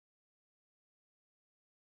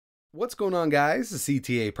What's going on, guys? It's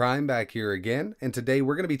CTA Prime back here again, and today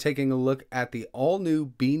we're going to be taking a look at the all-new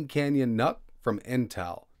Bean Canyon NUC from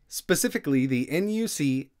Intel, specifically the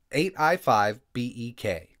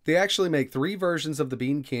NUC8i5BEK. They actually make three versions of the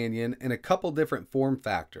Bean Canyon in a couple different form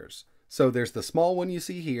factors. So there's the small one you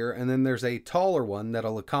see here, and then there's a taller one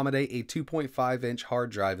that'll accommodate a 2.5-inch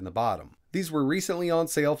hard drive in the bottom. These were recently on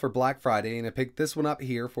sale for Black Friday, and I picked this one up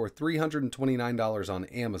here for $329 on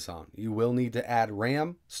Amazon. You will need to add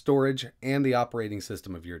RAM, storage, and the operating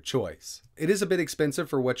system of your choice. It is a bit expensive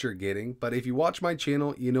for what you're getting, but if you watch my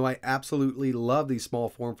channel, you know I absolutely love these small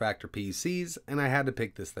form factor PCs, and I had to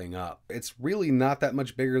pick this thing up. It's really not that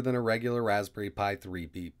much bigger than a regular Raspberry Pi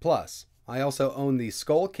 3B+. I also own the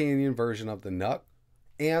Skull Canyon version of the NUC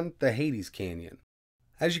and the Hades Canyon.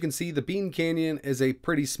 As you can see, the Bean Canyon is a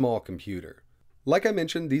pretty small computer. Like I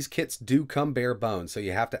mentioned, these kits do come bare bones, so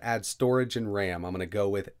you have to add storage and RAM. I'm going to go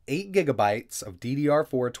with 8 GB of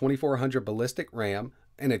DDR4-2400 ballistic RAM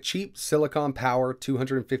and a cheap Silicon Power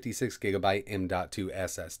 256 GB M.2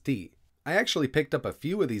 SSD. I actually picked up a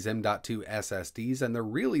few of these M.2 SSDs, and they're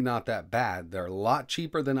really not that bad. They're a lot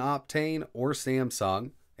cheaper than Optane or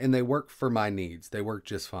Samsung, and they work for my needs. They work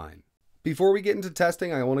just fine. Before we get into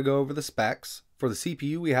testing, I want to go over the specs. For the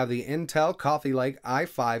CPU, we have the Intel Coffee Lake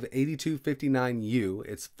i5-8259U.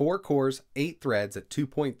 It's 4 cores, 8 threads at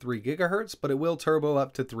 2.3 GHz, but it will turbo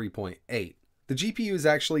up to 3.8. The GPU is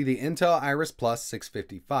actually the Intel Iris Plus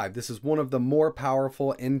 655. This is one of the more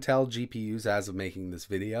powerful Intel GPUs as of making this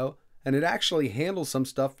video, and it actually handles some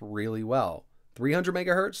stuff really well. 300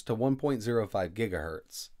 MHz to 1.05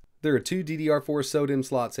 GHz. There are 2 DDR4 SO-DIMM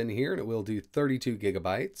slots in here, and it will do 32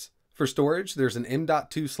 GB. For storage, there's an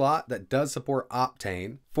M.2 slot that does support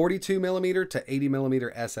Optane. 42mm to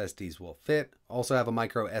 80mm SSDs will fit. Also have a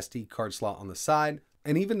micro SD card slot on the side.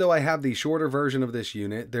 And even though I have the shorter version of this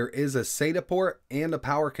unit, there is a SATA port and a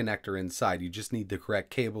power connector inside. You just need the correct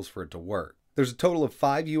cables for it to work. There's a total of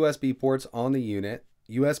 5 USB ports on the unit,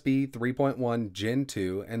 USB 3.1 Gen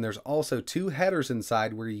 2, and there's also 2 headers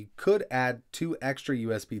inside where you could add 2 extra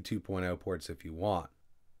USB 2.0 ports if you want.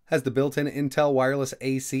 Has the built-in Intel wireless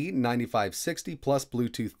AC 9560 plus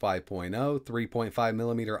Bluetooth 5.0,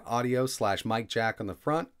 3.5mm audio / mic jack on the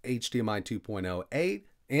front, HDMI 2.0A,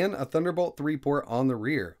 and a Thunderbolt 3 port on the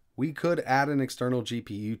rear. We could add an external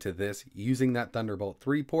GPU to this using that Thunderbolt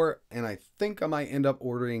 3 port, and I think I might end up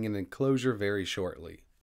ordering an enclosure very shortly.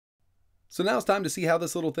 So now it's time to see how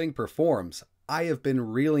this little thing performs. I have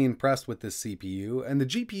been really impressed with this CPU, and the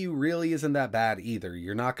GPU really isn't that bad either.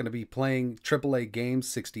 You're not going to be playing AAA games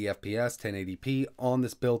 60 FPS 1080p on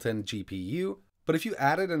this built-in GPU, but if you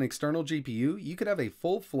added an external GPU, you could have a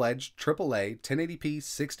full-fledged AAA 1080p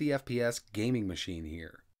 60 FPS gaming machine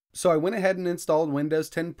here. So I went ahead and installed Windows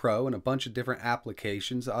 10 Pro and a bunch of different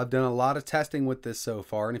applications. I've done a lot of testing with this so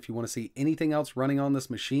far, and if you want to see anything else running on this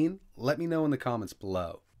machine, let me know in the comments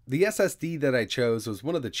below. The SSD that I chose was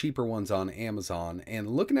one of the cheaper ones on Amazon, and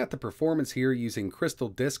looking at the performance here using Crystal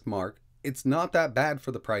Disk Mark, it's not that bad for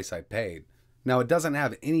the price I paid. Now, it doesn't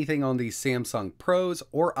have anything on these Samsung Pros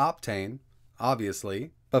or Optane,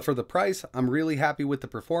 obviously, but for the price, I'm really happy with the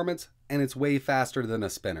performance, and it's way faster than a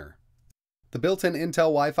spinner. The built-in Intel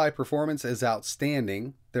Wi-Fi performance is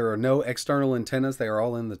outstanding. There are no external antennas, they are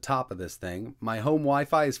all in the top of this thing. My home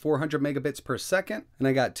Wi-Fi is 400 megabits per second, and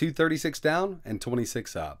I got 236 down and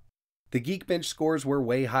 26 up. The Geekbench scores were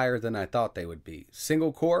way higher than I thought they would be.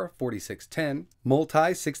 Single core, 4610,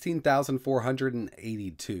 multi,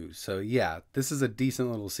 16,482. So yeah, this is a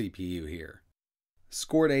decent little CPU here.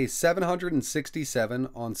 Scored a 767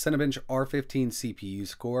 on Cinebench R15 CPU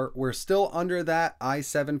score. We're still under that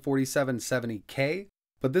i7-4770K,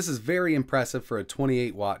 but this is very impressive for a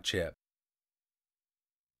 28-watt chip.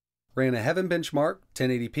 Ran a Heaven benchmark,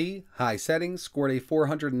 1080p, high settings, scored a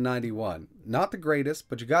 491. Not the greatest,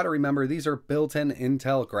 but you gotta remember these are built-in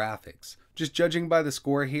Intel graphics. Just judging by the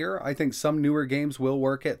score here, I think some newer games will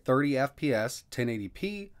work at 30 FPS,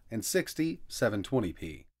 1080p, and 60,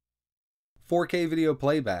 720p. 4K video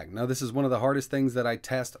playback. Now this is one of the hardest things that I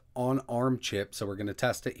test on ARM chip, so we're going to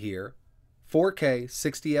test it here. 4K,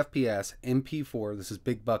 60 FPS, MP4, this is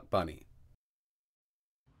Big Buck Bunny.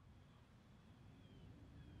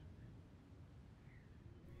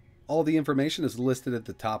 All the information is listed at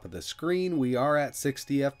the top of the screen. We are at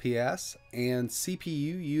 60 FPS, and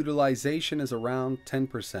CPU utilization is around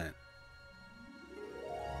 10%.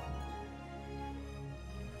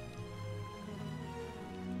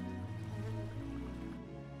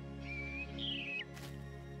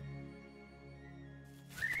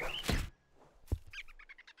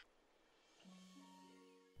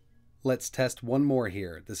 Let's test one more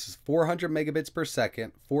here. This is 400 megabits per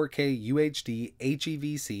second, 4K UHD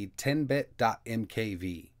HEVC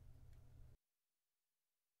 10-bit.mkv.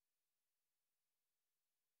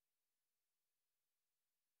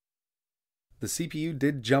 The CPU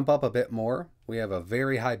did jump up a bit more. We have a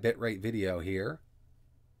very high bitrate video here.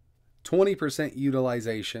 20%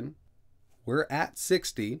 utilization. We're at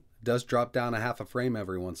 60. It does drop down a half a frame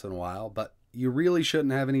every once in a while, but you really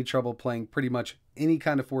shouldn't have any trouble playing pretty much any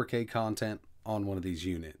kind of 4K content on one of these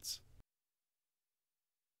units.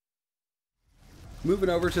 Moving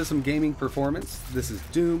over to some gaming performance. This is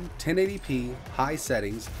Doom 1080p, high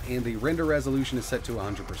settings, and the render resolution is set to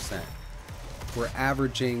 100%. We're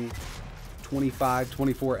averaging 24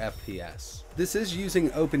 FPS. This is using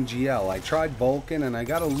OpenGL. I tried Vulkan and I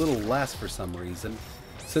got a little less for some reason.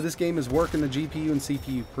 So this game is working the GPU and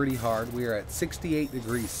CPU pretty hard. We are at 68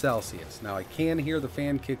 degrees Celsius. Now I can hear the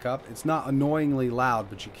fan kick up. It's not annoyingly loud,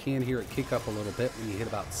 but you can hear it kick up a little bit when you hit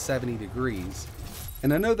about 70 degrees.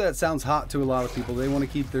 And I know that sounds hot to a lot of people. They want to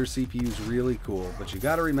keep their CPUs really cool, but you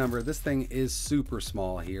got to remember this thing is super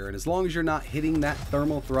small here. And as long as you're not hitting that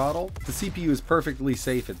thermal throttle, the CPU is perfectly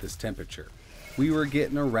safe at this temperature. We were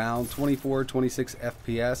getting around 26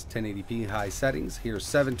 FPS, 1080p high settings. Here's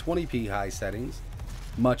 720p high settings.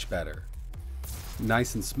 Much better.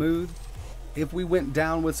 Nice and smooth. If we went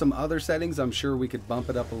down with some other settings, I'm sure we could bump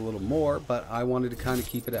it up a little more, but I wanted to kind of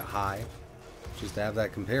keep it at high, just to have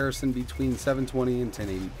that comparison between 720 and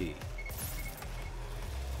 1080p.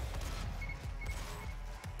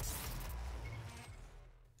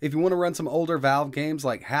 If you want to run some older Valve games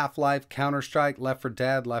like Half-Life, Counter-Strike, Left 4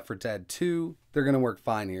 Dead, Left 4 Dead 2, they're going to work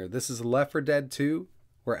fine here. This is Left 4 Dead 2.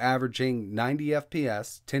 We're averaging 90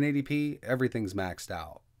 FPS, 1080p, everything's maxed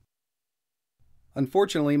out.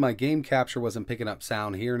 Unfortunately, my game capture wasn't picking up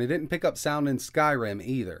sound here, and it didn't pick up sound in Skyrim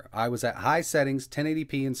either. I was at high settings,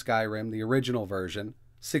 1080p in Skyrim, the original version,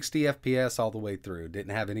 60 FPS all the way through,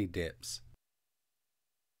 didn't have any dips.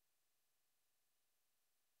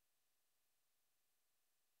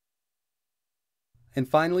 And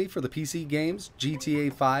finally, for the PC games,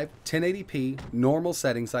 GTA 5, 1080p, normal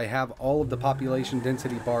settings. I have all of the population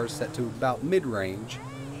density bars set to about mid-range.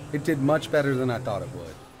 It did much better than I thought it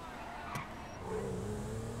would.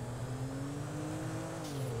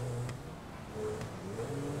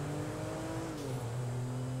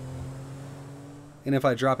 And if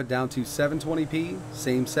I drop it down to 720p,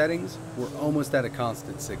 same settings, we're almost at a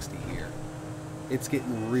constant 60 here. It's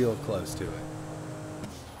getting real close to it.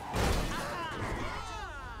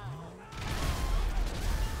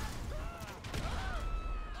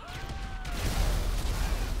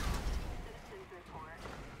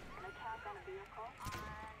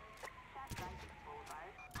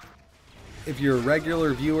 If you're a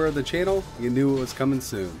regular viewer of the channel, you knew it was coming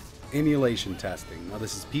soon. Emulation testing. Now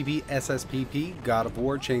this is PPSSPP, God of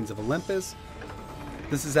War, Chains of Olympus.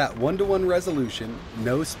 This is at 1:1 resolution,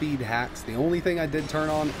 no speed hacks. The only thing I did turn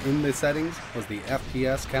on in the settings was the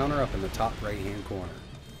FPS counter up in the top right hand corner.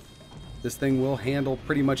 This thing will handle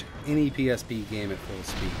pretty much any PSP game at full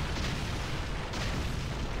speed.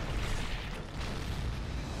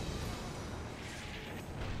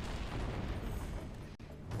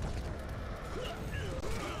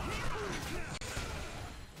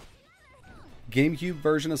 GameCube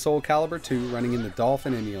version of Soul Calibur 2 running in the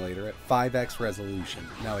Dolphin emulator at 5x resolution.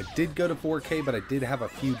 Now it did go to 4K, but I did have a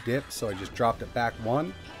few dips, so I just dropped it back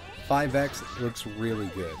one. 5x looks really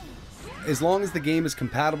good. As long as the game is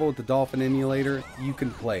compatible with the Dolphin emulator, you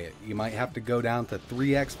can play it. You might have to go down to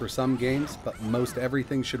 3x for some games, but most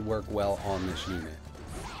everything should work well on this unit.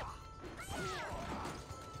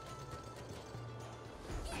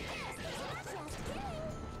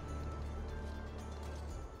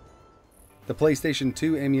 The PlayStation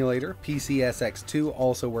 2 emulator, Pcsx2,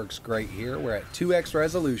 also works great here. We're at 2x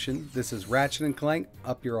resolution. This is Ratchet & Clank,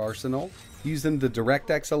 Up Your Arsenal, using the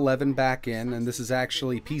DirectX 11 backend, and this is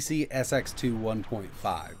actually Pcsx2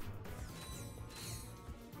 1.5.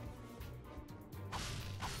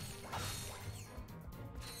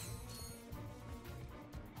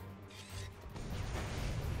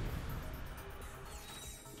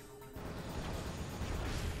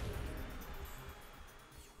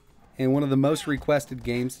 And one of the most requested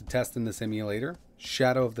games to test in this emulator,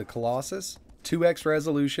 Shadow of the Colossus, 2x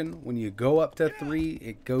resolution. When you go up to 3,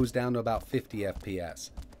 it goes down to about 50 FPS.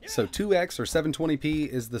 So 2x or 720p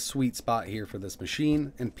is the sweet spot here for this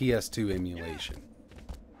machine and PS2 emulation.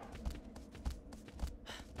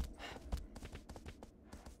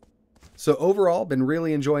 So overall, been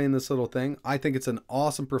really enjoying this little thing. I think it's an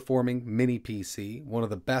awesome performing mini PC, one of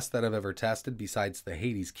the best that I've ever tested besides the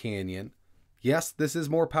Hades Canyon. Yes, this is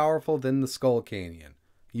more powerful than the Skull Canyon.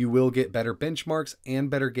 You will get better benchmarks and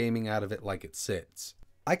better gaming out of it like it sits.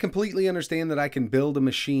 I completely understand that I can build a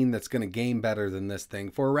machine that's going to game better than this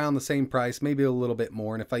thing for around the same price, maybe a little bit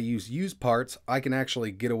more, and if I use used parts, I can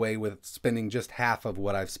actually get away with spending just half of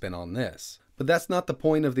what I've spent on this. But that's not the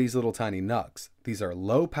point of these little tiny NUCs. These are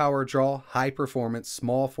low power draw, high performance,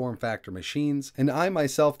 small form factor machines, and I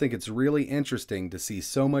myself think it's really interesting to see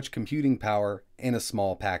so much computing power in a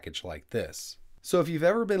small package like this. So if you've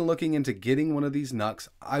ever been looking into getting one of these NUCs,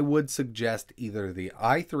 I would suggest either the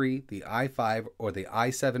i3, the i5, or the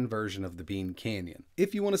i7 version of the Bean Canyon.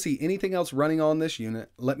 If you want to see anything else running on this unit,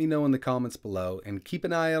 let me know in the comments below, and keep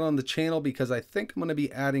an eye out on the channel because I think I'm going to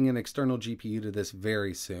be adding an external GPU to this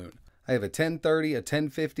very soon. I have a 1030, a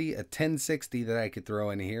 1050, a 1060 that I could throw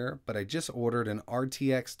in here, but I just ordered an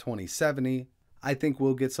RTX 2070. I think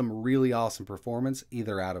we'll get some really awesome performance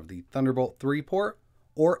either out of the Thunderbolt 3 port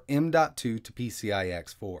or M.2 to PCI-E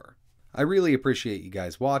X4. I really appreciate you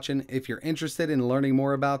guys watching. If you're interested in learning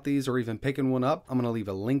more about these or even picking one up, I'm going to leave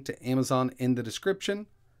a link to Amazon in the description.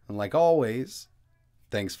 And like always,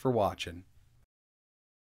 thanks for watching.